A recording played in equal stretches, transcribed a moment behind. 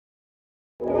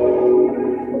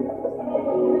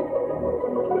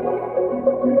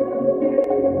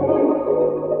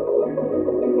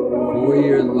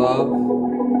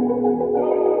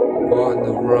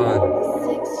run.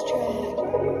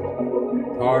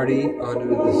 Party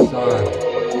under the sun.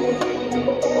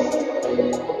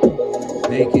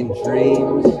 Making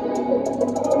dreams,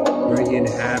 bringing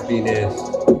happiness.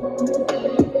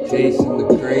 Chasing the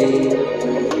cream,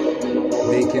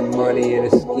 making money in a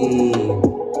scheme.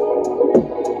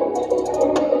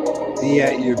 Be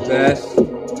at your best.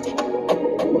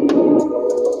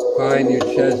 Find your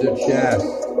treasure chest.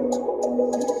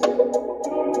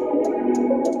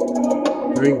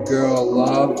 Bring girl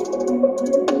love.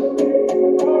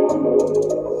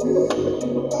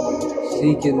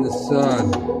 Seeking the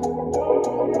sun.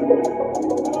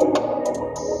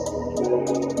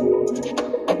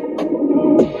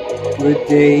 Good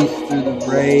days through the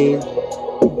rain.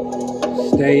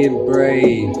 Staying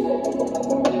brave.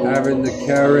 Having the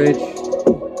courage.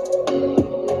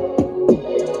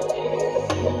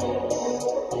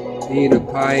 Being a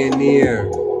pioneer.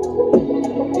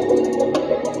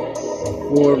 A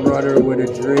forerunner with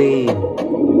a dream.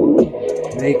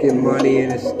 Making money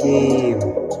in a scheme.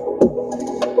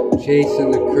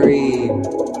 Chasing the cream.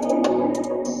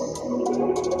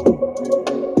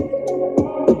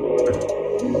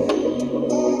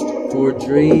 For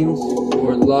dreams,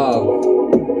 for love,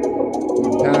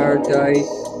 for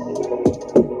paradise.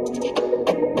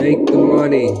 Make the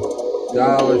money,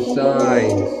 dollar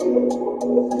signs.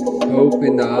 Hope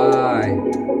in the eye.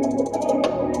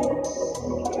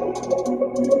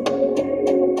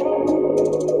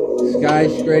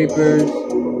 Skyscrapers,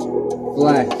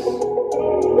 flex.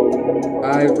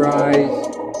 High rise,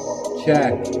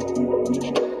 check.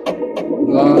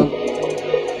 Love,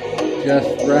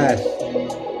 just rest.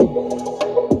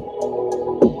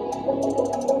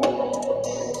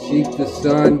 Seek the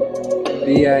sun,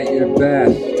 be at your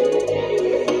best.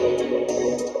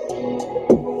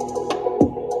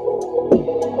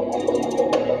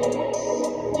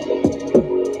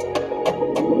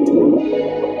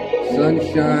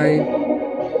 Sunshine,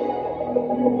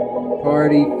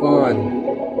 party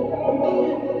fun,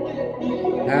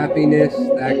 happiness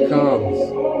that comes.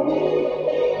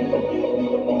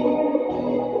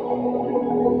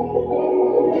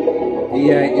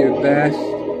 Be at your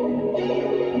best.